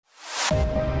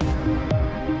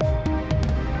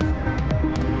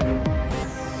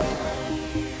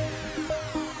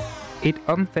Et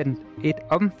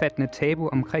omfattende tabu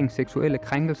omkring seksuelle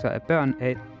krænkelser af børn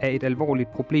er et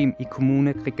alvorligt problem i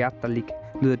kommune Kalaallit,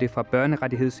 lyder det fra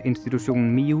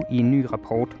børnerettighedsinstitutionen MIU i en ny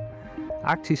rapport.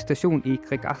 Arktisk station i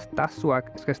Radioa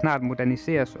skal snart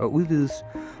moderniseres og udvides,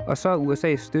 og så er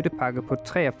USA's støttepakke på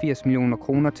 83 millioner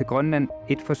kroner til Grønland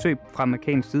et forsøg fra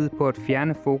amerikansk side på at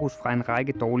fjerne fokus fra en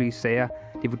række dårlige sager,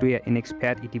 det vurderer en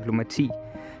ekspert i diplomati.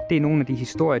 Det er nogle af de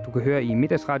historier, du kan høre i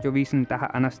Middags Radioavisen, der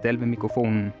har Anders Dahl ved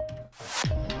mikrofonen.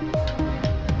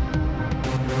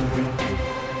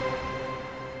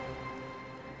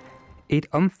 Et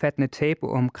omfattende tabu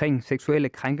omkring seksuelle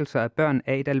krænkelser af børn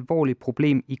er et alvorligt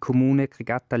problem i kommune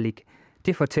Kalaallit.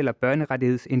 Det fortæller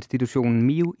børnerettighedsinstitutionen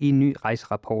MIU i en ny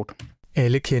rejserapport.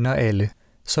 Alle kender alle.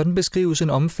 Sådan beskrives en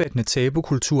omfattende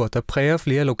tabukultur, der præger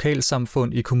flere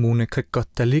lokalsamfund i kommune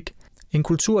Kalaallit. En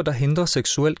kultur, der hindrer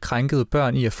seksuelt krænkede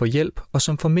børn i at få hjælp, og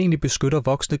som formentlig beskytter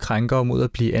voksne krænkere mod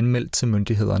at blive anmeldt til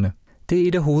myndighederne. Det er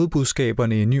et af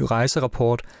hovedbudskaberne i en ny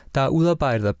rejserapport, der er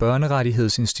udarbejdet af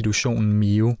børnerettighedsinstitutionen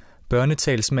MIU.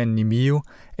 Børnetalsmanden i MIU,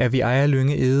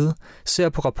 Radioa Ede, ser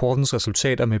på rapportens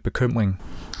resultater med bekymring.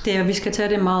 Vi skal tage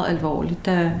det meget alvorligt.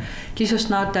 Lige så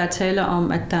snart der er tale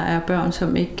om, at der er børn,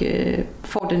 som ikke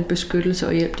får den beskyttelse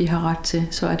og hjælp, de har ret til,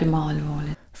 så er det meget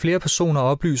alvorligt. Flere personer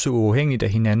oplyser uafhængigt af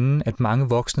hinanden, at mange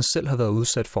voksne selv har været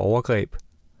udsat for overgreb.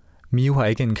 MIU har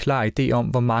ikke en klar idé om,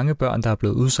 hvor mange børn, der er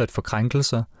blevet udsat for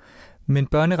krænkelser, men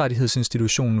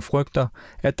børnerettighedsinstitutionen frygter,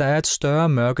 at der er et større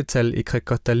mørketal i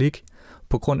Kalaallit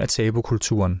på grund af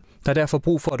tabukulturen. Der er derfor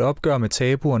brug for et opgør med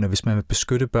tabuerne, hvis man vil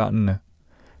beskytte børnene.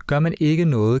 Gør man ikke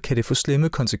noget, kan det få slemme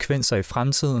konsekvenser i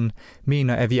fremtiden,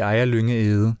 mener Radioa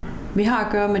Ede. Vi har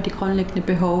at gøre med de grundlæggende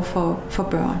behov for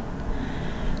børn.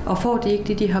 Og får de ikke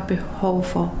det, de har behov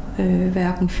for,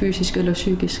 hverken fysisk eller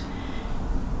psykisk,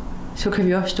 så kan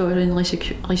vi også stå i en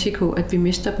risiko, at vi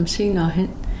mister dem senere hen.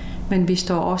 Men vi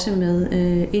står også med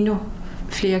endnu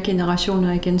flere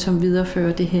generationer igen, som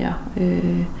viderefører det her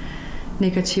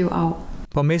negative arv.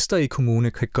 Borgmester i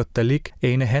kommune Kalaallit,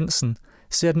 Ane Hansen,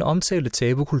 ser den omtalte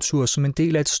tabukultur som en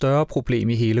del af et større problem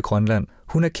i hele Grønland.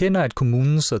 Hun erkender, at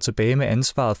kommunen sidder tilbage med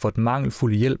ansvaret for den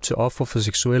mangelfulde hjælp til ofre for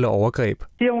seksuelle overgreb.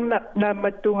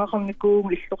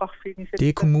 Det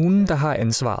er kommunen, der har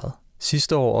ansvaret.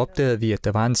 Sidste år opdagede vi, at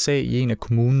der var en sag i en af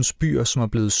kommunens byer, som er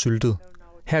blevet syltet.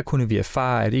 Her kunne vi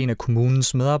erfare, at en af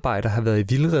kommunens medarbejdere har været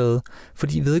i vildrede,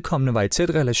 fordi vedkommende var i tæt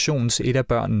relation til et af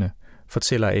børnene,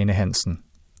 fortæller Ane Hansen.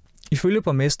 Ifølge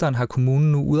borgmesteren har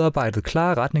kommunen nu udarbejdet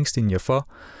klare retningslinjer for,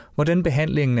 hvordan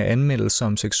behandlingen af anmeldelser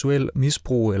om seksuel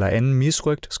misbrug eller anden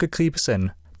misrøgt skal gribes an.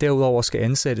 Derudover skal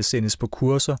ansatte sendes på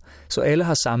kurser, så alle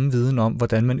har samme viden om,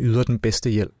 hvordan man yder den bedste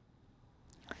hjælp.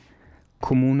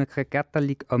 Kommune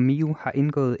Kalaallit og MIU har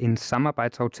indgået en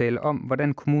samarbejdsaftale om,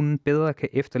 hvordan kommunen bedre kan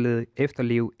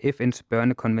efterleve FN's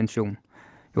børnekonvention.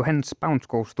 Johannes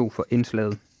Bavnsgaard stod for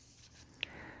indslaget.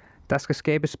 Der skal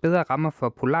skabes bedre rammer for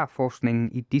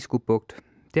polarforskningen i Discobugt.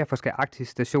 Derfor skal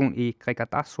Arktisk station i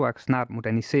Radioa snart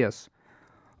moderniseres.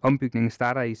 Ombygningen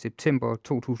starter i september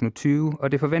 2020,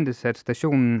 og det forventes, at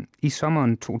stationen i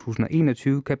sommeren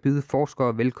 2021 kan byde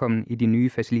forskere velkommen i de nye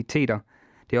faciliteter.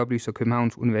 Det oplyser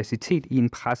Københavns Universitet i en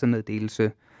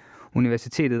pressemeddelelse.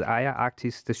 Universitetet ejer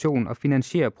Arktisk station og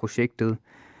finansierer projektet.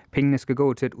 Pengene skal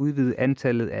gå til at udvide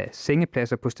antallet af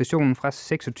sengepladser på stationen fra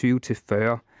 26 til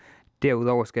 40.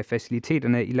 Derudover skal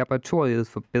faciliteterne i laboratoriet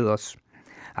forbedres.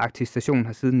 Arktisk station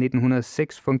har siden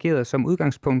 1906 fungeret som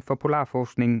udgangspunkt for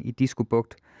polarforskningen i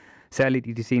Discobugt. Særligt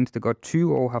i de seneste godt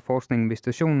 20 år har forskningen ved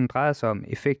stationen drejet sig om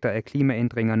effekter af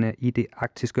klimaændringerne i de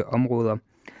arktiske områder.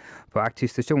 På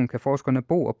Arktisk station kan forskerne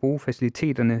bo og bruge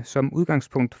faciliteterne som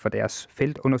udgangspunkt for deres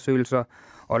feltundersøgelser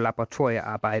og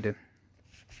laboratoriearbejde.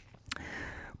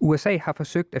 USA har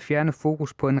forsøgt at fjerne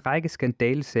fokus på en række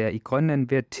skandalesager i Grønland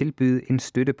ved at tilbyde en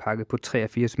støttepakke på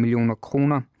 83 millioner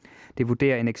kroner. Det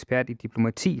vurderer en ekspert i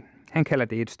diplomati. Han kalder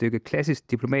det et stykke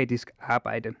klassisk diplomatisk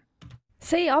arbejde.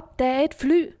 Se op, der er et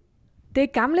fly.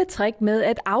 Det gamle trick med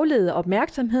at aflede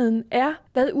opmærksomheden er,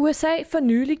 hvad USA for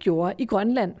nylig gjorde i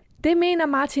Grønland. Det mener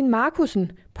Martin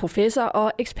Markussen, professor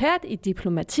og ekspert i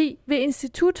diplomati ved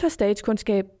Institut for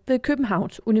Statskundskab ved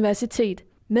Københavns Universitet.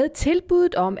 Med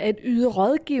tilbuddet om at yde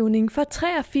rådgivning for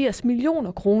 83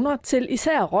 millioner kroner til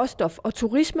især råstof- og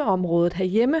turismeområdet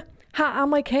herhjemme, har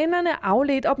amerikanerne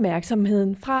afledt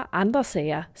opmærksomheden fra andre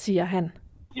sager, siger han.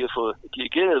 Vi har fået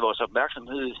dirigeret vores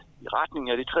opmærksomhed i retning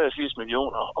af de 83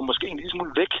 millioner, og måske en lille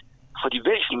smule væk fra de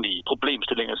væsentlige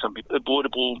problemstillinger, som vi burde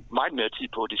bruge meget mere tid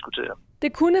på at diskutere.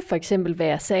 Det kunne for eksempel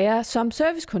være sager som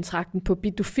servicekontrakten på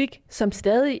Bidufik, som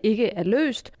stadig ikke er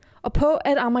løst, og på,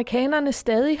 at amerikanerne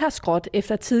stadig har skråt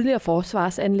efter tidligere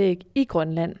forsvarsanlæg i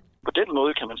Grønland. På den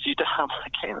måde kan man sige, der har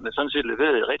amerikanerne sådan set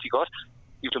leveret et rigtig godt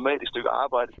diplomatisk stykke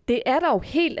arbejde. Det er dog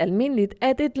helt almindeligt,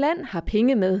 at et land har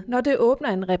penge med, når det åbner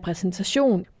en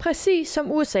repræsentation, præcis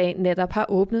som USA netop har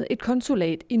åbnet et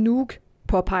konsulat i Nuuk,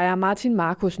 påpeger Martin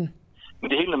Markussen. Men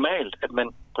det er helt normalt, at man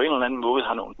på en eller anden måde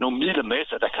har nogle midler med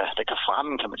sig, der kan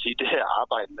fremme, kan man sige, det her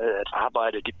arbejde med at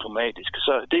arbejde diplomatisk.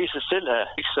 Så det i sig selv er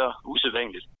ikke så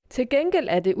usædvanligt. Til gengæld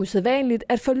er det usædvanligt,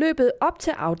 at forløbet op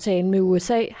til aftalen med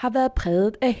USA har været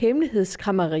præget af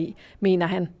hemmelighedskrammeri, mener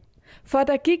han. For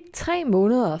der gik 3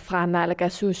 måneder fra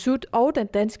Naalakkersuisut og den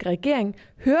danske regering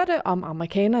hørte om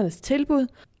amerikanernes tilbud,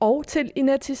 og til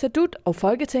Inatsisartut og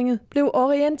Folketinget blev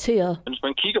orienteret. Hvis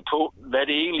man kigger på, hvad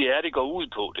det egentlig er, det går ud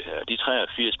på, det her, de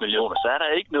 83 millioner, så er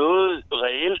der ikke noget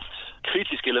reelt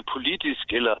kritisk eller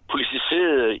politisk eller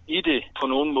politiseret i det på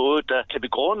nogen måde, der kan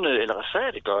begrunde eller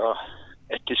retfærdiggøre,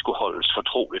 at det skulle holdes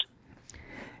fortroligt.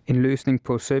 En løsning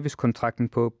på servicekontrakten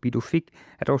på Pituffik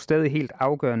er dog stadig helt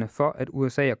afgørende for, at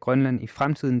USA og Grønland i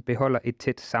fremtiden beholder et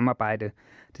tæt samarbejde.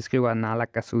 Det skriver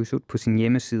Naalakkersuisut på sin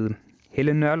hjemmeside.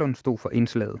 Helle Nørlund stod for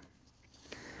indslaget.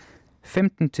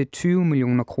 15-20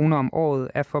 millioner kroner om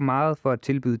året er for meget for at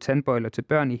tilbyde tandbøjler til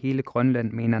børn i hele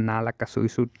Grønland, mener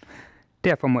Naalakkersuisut.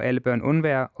 Derfor må alle børn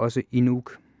undvære, også i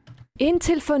Nuuk.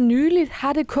 Indtil for nyligt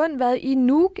har det kun været i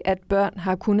Nuuk, at børn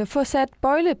har kunnet få sat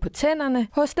bøjle på tænderne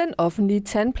hos den offentlige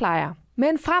tandplejer.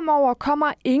 Men fremover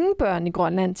kommer ingen børn i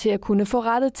Grønland til at kunne få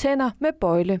rettet tænder med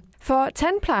bøjle. For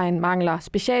tandplejen mangler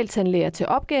specialtandlæger til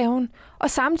opgaven, og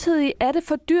samtidig er det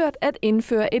for dyrt at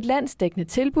indføre et landsdækkende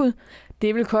tilbud.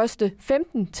 Det vil koste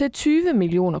 15-20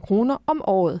 millioner kroner om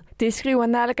året. Det skriver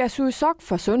Naalakkersuisut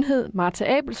for Sundhed,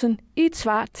 Martha Abelsen, i et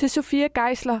svar til Sofia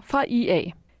Geisler fra IA.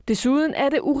 Desuden er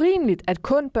det urimeligt, at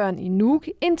kun børn i Nuuk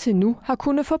indtil nu har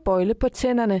kunnet få bøjle på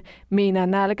tænderne, mener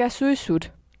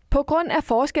Naalakkersuisut. På grund af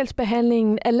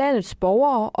forskelsbehandlingen af landets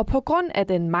borgere og på grund af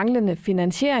den manglende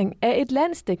finansiering af et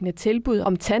landsdækkende tilbud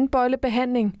om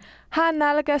tandbøjlebehandling, har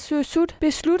Naalakkersuisut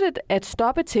besluttet at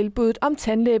stoppe tilbuddet om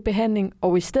tandlægebehandling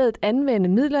og i stedet anvende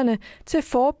midlerne til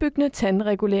forebyggende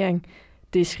tandregulering.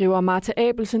 Det skriver Martha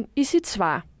Abelsen i sit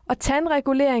svar. Og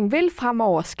tandregulering vil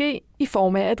fremover ske i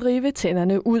form af at rive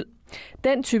tænderne ud.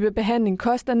 Den type behandling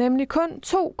koster nemlig kun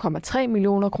 2,3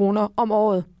 millioner kroner om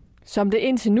året. Som det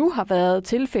indtil nu har været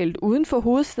tilfældet uden for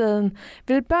hovedstaden,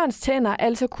 vil børns tænder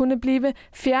altså kunne blive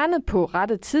fjernet på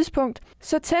rette tidspunkt,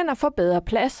 så tænder får bedre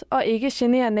plads og ikke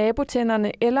generer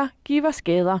nabotænderne eller giver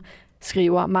skader,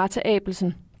 skriver Martha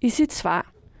Abelsen i sit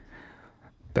svar.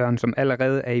 Børn, som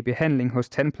allerede er i behandling hos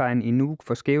tandplejen i Nuuk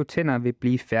for skæve tænder, vil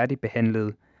blive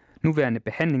færdigbehandlet. Nuværende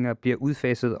behandlinger bliver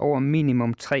udfaset over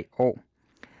minimum 3 år.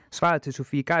 Svaret til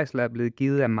Sofie Geisler er blevet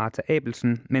givet af Martha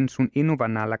Abelsen, mens hun endnu var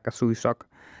Naalakkersuisut.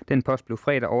 Den post blev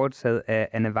fredag overtaget af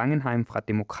Anne Wangenheim fra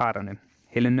Demokraterne.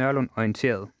 Helle Nørlund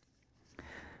orienteret.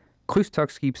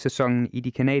 Krydstogtskibssæsonen i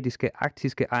de kanadiske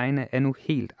arktiske egne er nu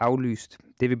helt aflyst.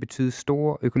 Det vil betyde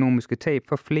store økonomiske tab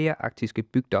for flere arktiske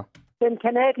bygder. Den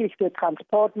kanadiske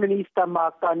transportminister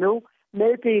Mark Garneau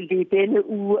meddelte i denne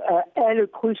uge, at alle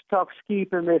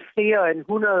krydstogtskibe med flere end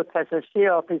 100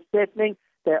 passagerer og besætning,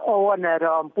 der overnatter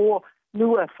ombord,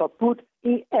 nu er forbudt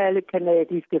i alle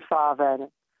kanadiske farvande.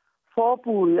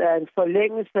 Forbuddet er en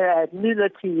forlængelse af et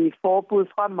midlertidigt forbud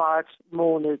fra marts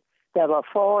måned, der var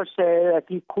forårsaget af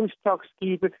de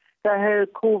krydstogtskibe, der havde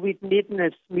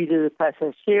covid-19-smittede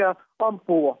passagerer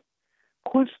ombord.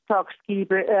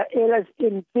 Krydstogtskibe er ellers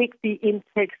en vigtig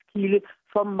indtægtskilde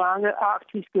for mange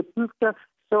arktiske bygder,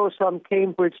 såsom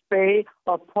Cambridge Bay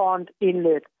og Pond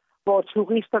Inlet, hvor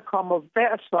turister kommer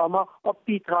hver sommer og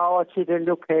bidrager til den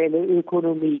lokale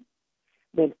økonomi.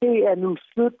 Men det er nu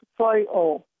slut for i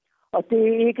år. Og det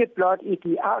er ikke blot i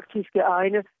de arktiske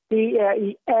egne, det er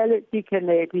i alle de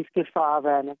kanadiske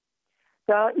farvande.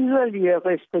 Der er yderligere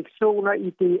restriktioner i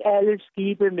det alle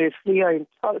skibe med flere end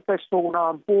 12 personer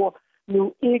ombord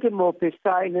nu ikke må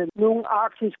besejle nogle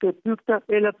arktiske bygder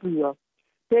eller byer.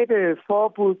 Dette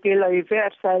forbud gælder i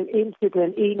hvert fald indtil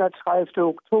den 31.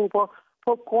 oktober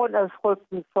på grund af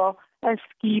frygten for, at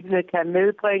skibene kan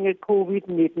medbringe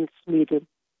covid-19-smitte.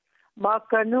 Mark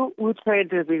Garneau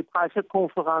udtalte ved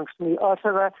pressekonferencen i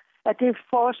Ottawa, at det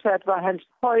fortsat var hans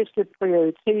højeste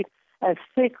prioritet at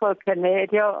sikre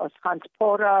kanadier og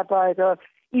transportarbejdere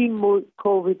imod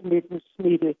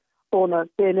covid-19-smitte under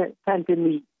denne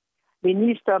pandemi.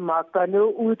 Minister Mark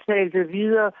Garneau udtalte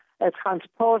videre, at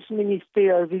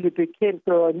Transportministeriet ville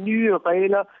bekendtgøre nye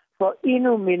regler for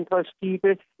endnu mindre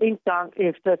skibe en gang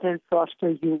efter den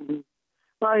 1. juli.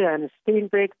 Marianne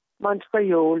Stenbæk,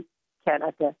 Montreal,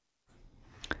 Canada.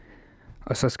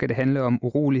 Og så skal det handle om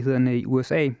urolighederne i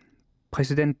USA.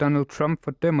 Præsident Donald Trump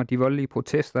fordømmer de voldelige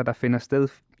protester, der finder sted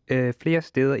flere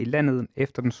steder i landet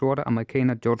efter den sorte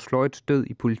amerikaner George Floyds død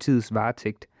i politiets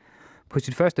varetægt. På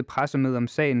sit første pressemøde om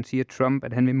sagen siger Trump,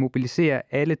 at han vil mobilisere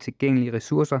alle tilgængelige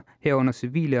ressourcer, herunder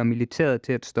civile og militæret,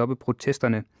 til at stoppe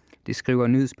protesterne. Det skriver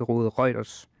nyhedsbureauet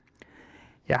Reuters.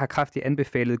 Jeg har kraftigt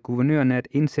anbefalet guvernørerne at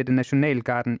indsætte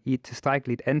nationalgarden i et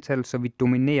tilstrækkeligt antal, så vi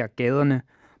dominerer gaderne.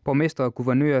 Borgmestre og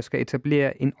guvernører skal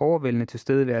etablere en overvældende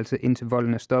tilstedeværelse, indtil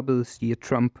volden er stoppet, siger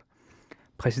Trump.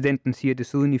 Præsidenten siger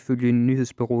desuden ifølge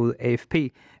nyhedsbureauet AFP,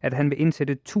 at han vil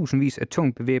indsætte tusindvis af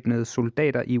tungt bevæbnede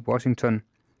soldater i Washington.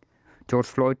 George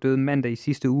Floyd døde mandag i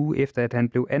sidste uge, efter at han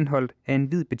blev anholdt af en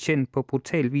hvid betjent på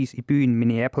brutal vis i byen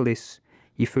Minneapolis.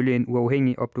 Ifølge en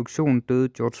uafhængig obduktion døde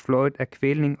George Floyd af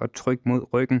kvælning og tryk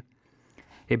mod ryggen.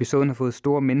 Episoden har fået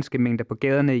store menneskemængder på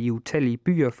gaderne i utallige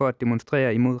byer for at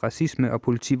demonstrere imod racisme og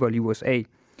politivold i USA,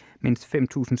 mens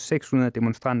 5.600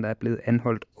 demonstranter er blevet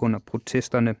anholdt under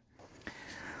protesterne.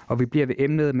 Og vi bliver ved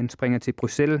emnet, men springer til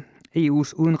Bruxelles.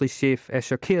 EU's udenrigschef er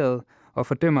chokeret og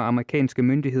fordømmer amerikanske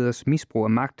myndigheders misbrug af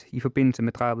magt i forbindelse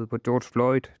med drabet på George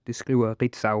Floyd, det skriver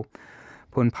Ritzau.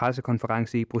 På en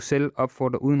pressekonference i Bruxelles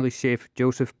opfordrer udenrigschef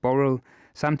Joseph Borrell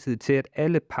samtidig til, at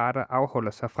alle parter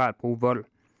afholder sig fra at bruge vold.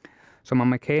 Som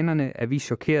amerikanerne er vi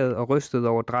chokeret og rystet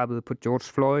over drabet på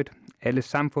George Floyd. Alle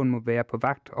samfund må være på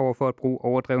vagt over for at bruge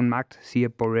overdreven magt, siger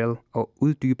Borrell og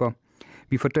uddyber.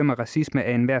 Vi fordømmer racisme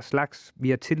af enhver slags. Vi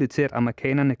har tillid til, at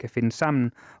amerikanerne kan finde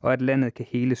sammen, og at landet kan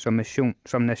hele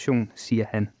som nation, siger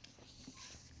han.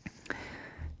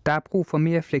 Der er brug for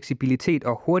mere fleksibilitet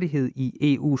og hurtighed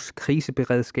i EU's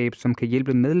kriseberedskab, som kan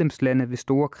hjælpe medlemslande ved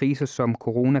store kriser som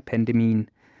coronapandemien.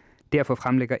 Derfor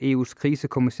fremlægger EU's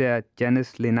krisekommissær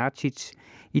Janez Lenarčič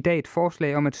i dag et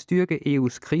forslag om at styrke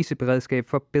EU's kriseberedskab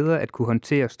for bedre at kunne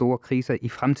håndtere store kriser i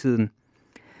fremtiden.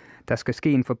 Der skal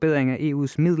ske en forbedring af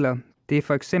EU's midler. Det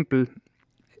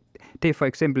er for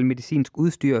eksempel medicinsk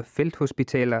udstyr,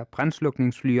 felthospitaler,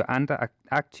 brandslukningsfly og andre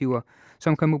aktiver,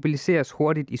 som kan mobiliseres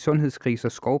hurtigt i sundhedskriser,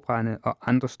 skovbrande og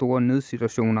andre store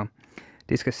nødsituationer.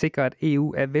 Det skal sikre, at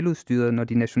EU er veludstyret, når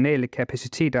de nationale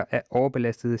kapaciteter er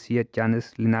overbelastede, siger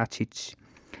Janez Lenarčič.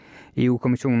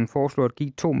 EU-kommissionen foreslår at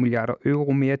give 2 milliarder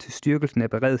euro mere til styrkelsen af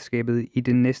beredskabet i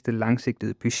det næste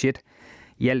langsigtede budget.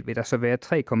 I alt vil der så være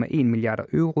 3,1 milliarder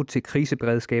euro til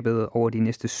kriseberedskabet over de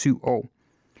næste 7 år.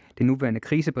 Det nuværende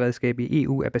kriseberedskab i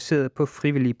EU er baseret på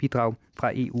frivillige bidrag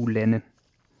fra EU-lande.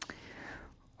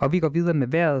 Og vi går videre med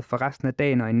vejret for resten af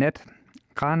dagen og i nat.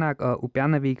 Granak og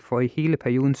Ubernavik får i hele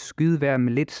perioden skydevejr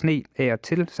med lidt sne af og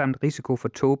til, samt risiko for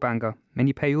togbanker. Men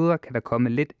i perioder kan der komme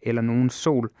lidt eller nogen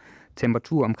sol.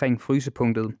 Temperatur omkring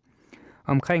frysepunktet.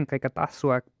 Omkring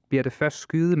Rikardassuaq bliver det først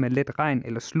skyet med let regn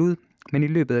eller slud, men i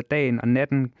løbet af dagen og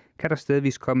natten kan der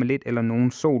stedvis komme lidt eller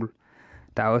nogen sol.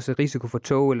 Der er også risiko for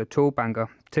tog eller togbanker.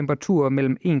 Temperaturer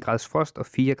mellem 1 graders frost og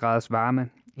 4 graders varme.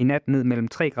 I nat ned mellem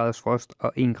 3 graders frost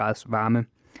og 1 graders varme.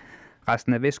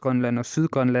 Resten af Vestgrønland og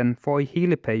Sydgrønland får i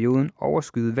hele perioden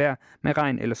overskyet vejr med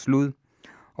regn eller slud.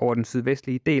 Over den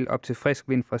sydvestlige del op til frisk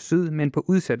vind fra syd, men på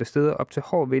udsatte steder op til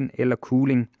hård vind eller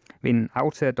kuling. Vinden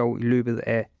aftager dog i løbet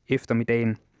af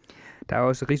eftermiddagen. Der er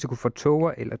også risiko for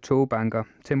tåger eller togbanker.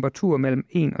 Temperaturer mellem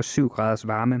 1 og 7 graders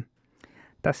varme.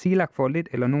 Der er silagt for lidt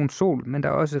eller nogen sol, men der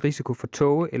er også risiko for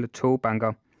tåge eller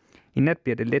togbanker. I nat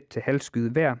bliver det let til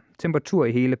halvskyet vejr. Temperatur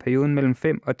i hele perioden mellem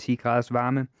 5 og 10 graders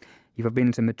varme. I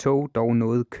forbindelse med tog dog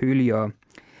noget køligere.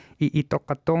 I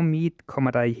Ittoqqortoormiit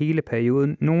kommer der i hele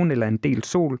perioden nogen eller en del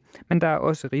sol, men der er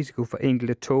også risiko for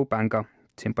enkelte togbanker.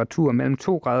 Temperatur mellem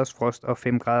 2 graders frost og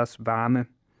 5 graders varme.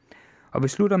 Og vi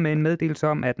slutter med en meddelelse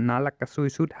om, at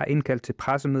Naalakkersuisut har indkaldt til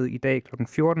pressemøde i dag kl.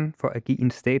 14 for at give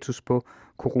en status på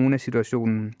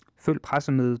coronasituationen. Følg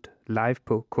pressemødet live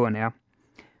på KNR.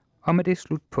 Og med det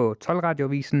slut på 12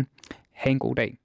 Radioavisen. Ha' en god dag.